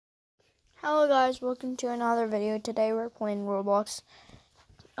Hello guys, welcome to another video. Today we're playing Roblox.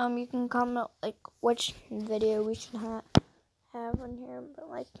 You can comment which video we should have on here,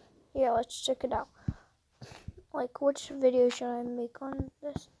 but yeah, let's check it out. Which video should I make on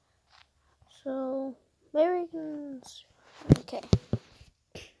this? So maybe we can. Okay,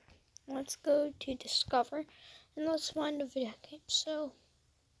 let's go to Discover and let's find a video game. So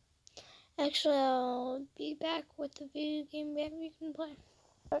actually, I'll be back with the video game that we can play.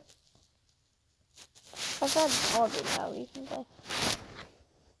 I've had Obby now, you can play.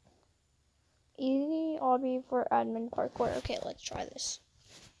 Easy Obby for admin parkour. Okay, let's try this.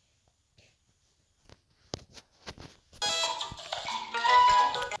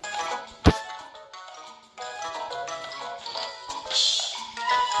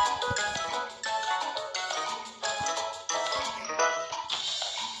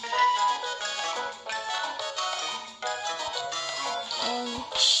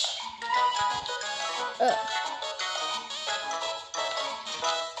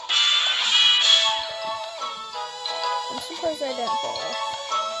 I'm surprised I didn't fall off.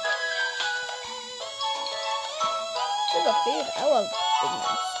 There's a feed. I love big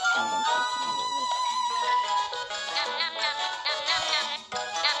mouse.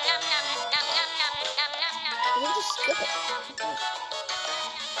 We can just skip it.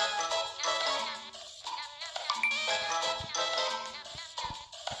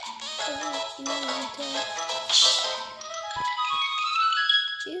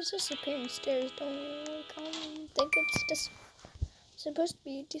 These disappearing stairs don't really think it's just supposed to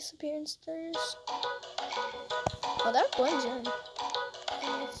be disappearing stairs. Oh, that blends in.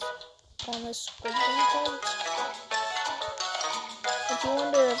 On the Squid Game cards. If you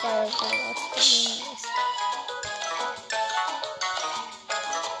wonder if I ever watched the game, yes.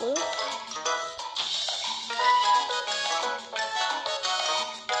 Blue?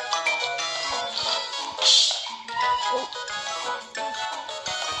 Oh.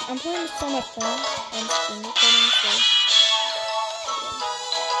 I'm playing this on my phone and screen recording, so yeah.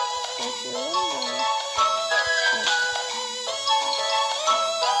 If you're wondering,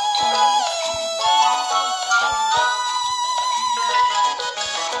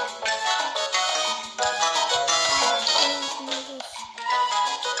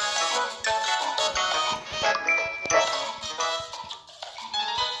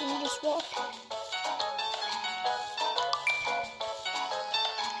 can you just walk?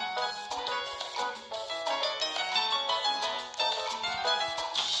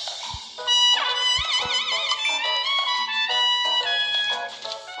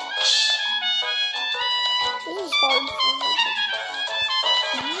 This is hard for me.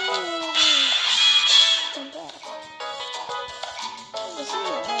 Come back. This isn't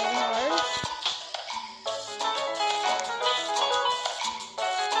really hard.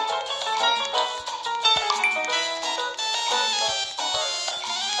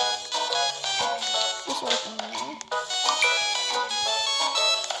 Just working now.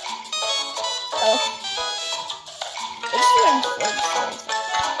 Oh. It's doing flips.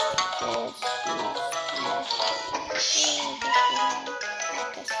 So let's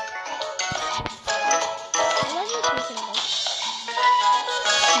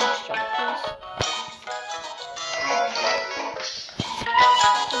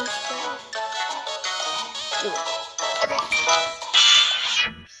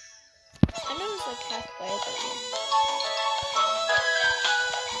I know it's like halfway, but yeah.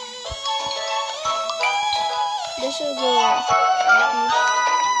 This will go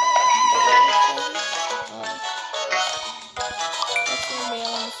that's gonna be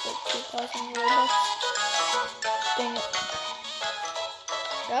almost like 2,000 Robux. Dang it.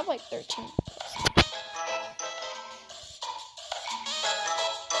 I have like 13.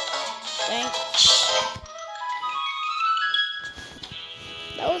 Dang.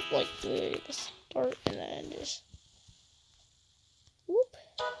 That was like the start and then just whoop.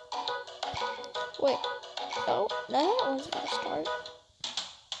 Wait. Oh, that wasn't the start.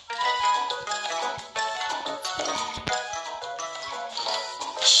 Let's go.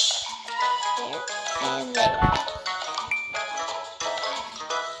 There and there.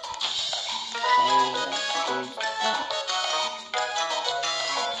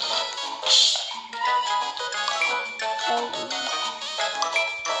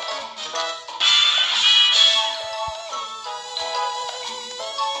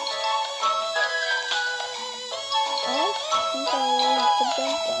 I think I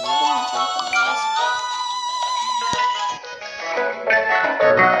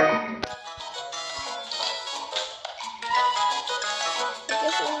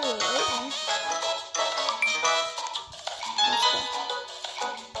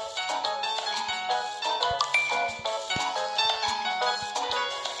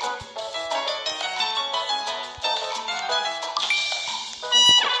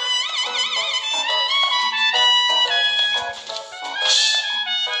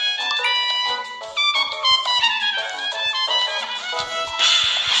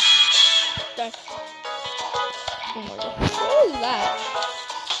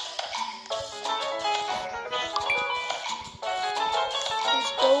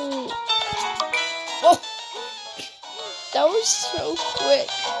go. Oh, that was so quick.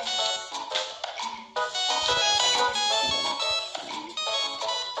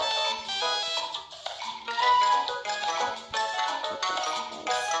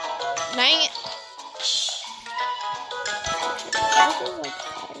 Dang it. This is like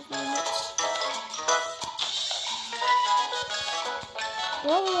 5 minutes.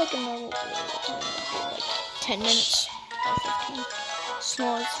 Probably like another like 10 minutes or 15.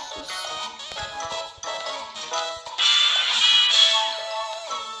 Small is just.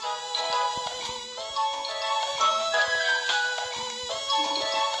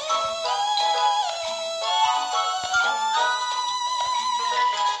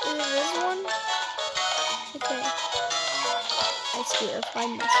 There is one. Okay. I swear if I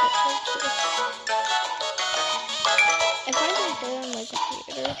mess up, if I can play on my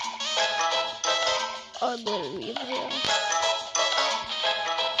computer, I'll literally be here.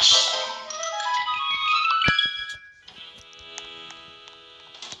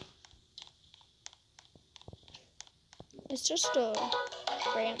 It's just a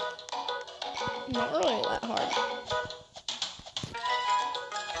ramp. Not really that hard.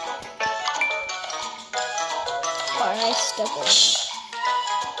 But I step on it.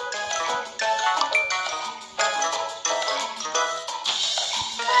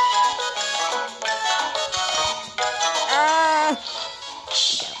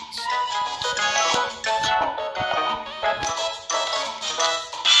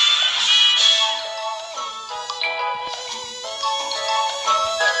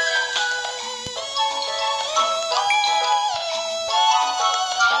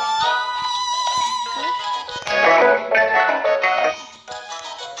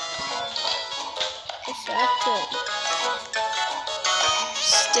 So I have to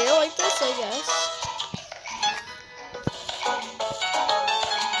stay like this, I guess.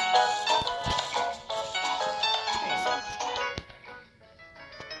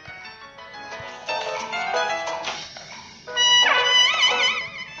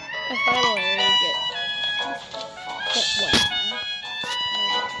 If I literally get hit one time.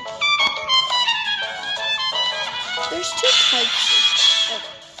 There's 2 types of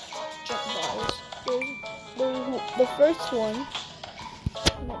jump balls. There's the first one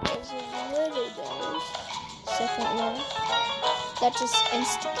that does as little damage. Second one that just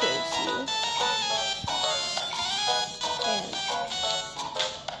insta kills you. And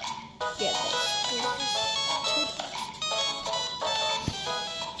yeah, there's just 2 types.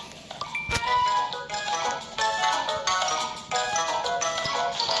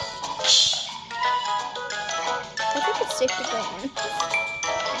 I think it's safe to go on.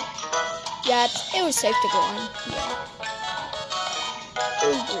 Yeah, it was safe to go on. Yeah. It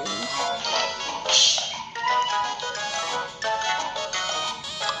was green.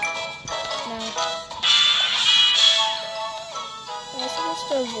 Now, am I supposed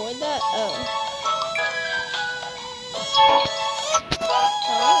to avoid that? Oh.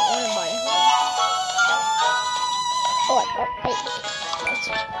 I don't want to buy a home. Oh, wait. That's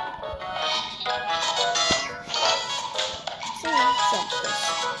it. Jump this.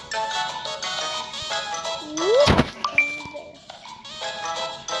 Whoop. There.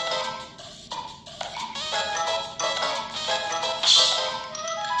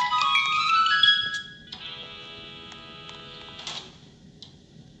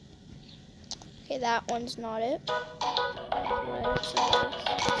 Okay, that one's not it. Right, so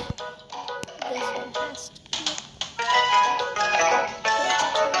this one has to be it.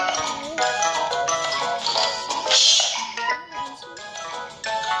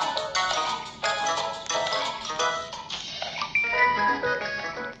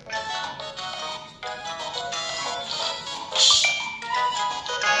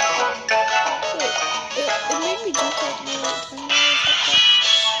 It made me jump like me like 10 minutes like that.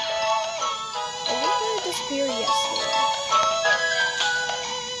 I think I disappeared yesterday.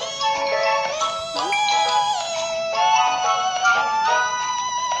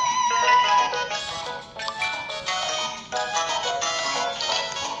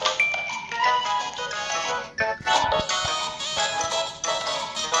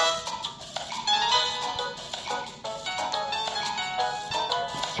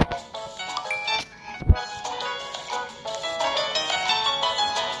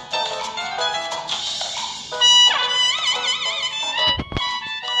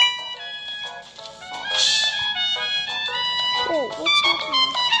 Whoa, what's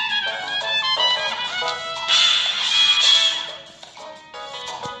happening?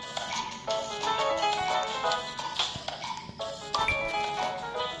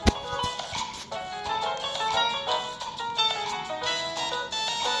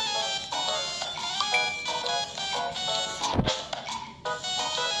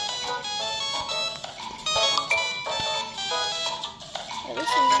 Yeah, this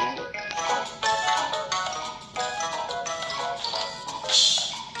is easy.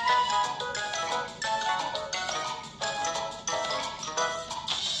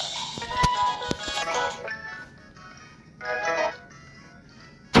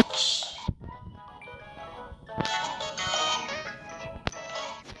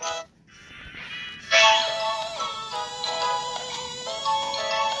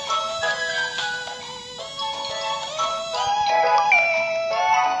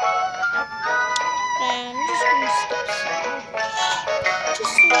 And I'm just gonna skip some.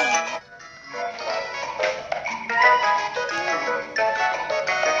 Just some.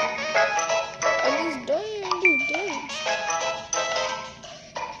 Are these done? Dude, damage.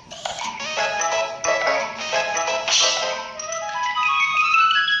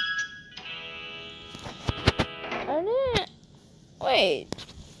 I didn't. Wait.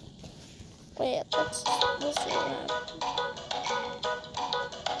 Wait, let's see what happened.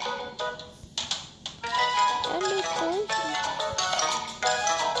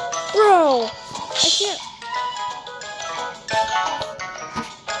 Bro, I can't.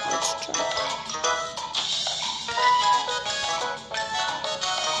 Let's try.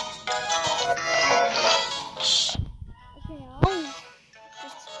 Okay, I'll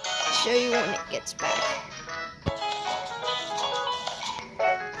just show you when it gets back.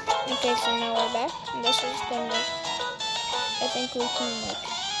 Okay, so now we're back. And this is gonna. I think we can like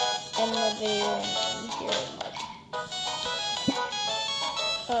end the video and here in like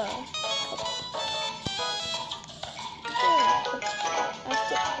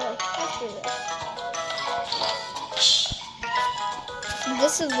after this.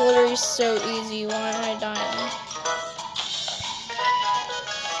 This is literally so easy. Why am I dying?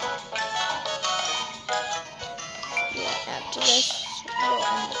 Yeah, after this, we'll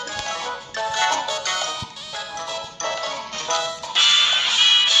end it.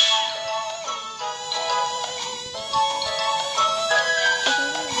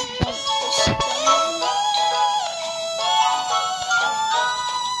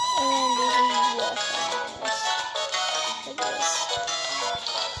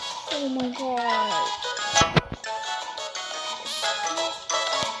 Oh my god.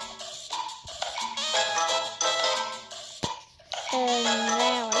 And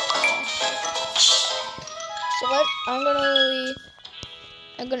now I can. So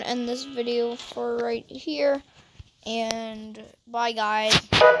I'm gonna end this video for right here. And bye guys.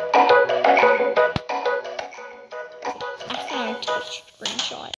 I found a screenshot.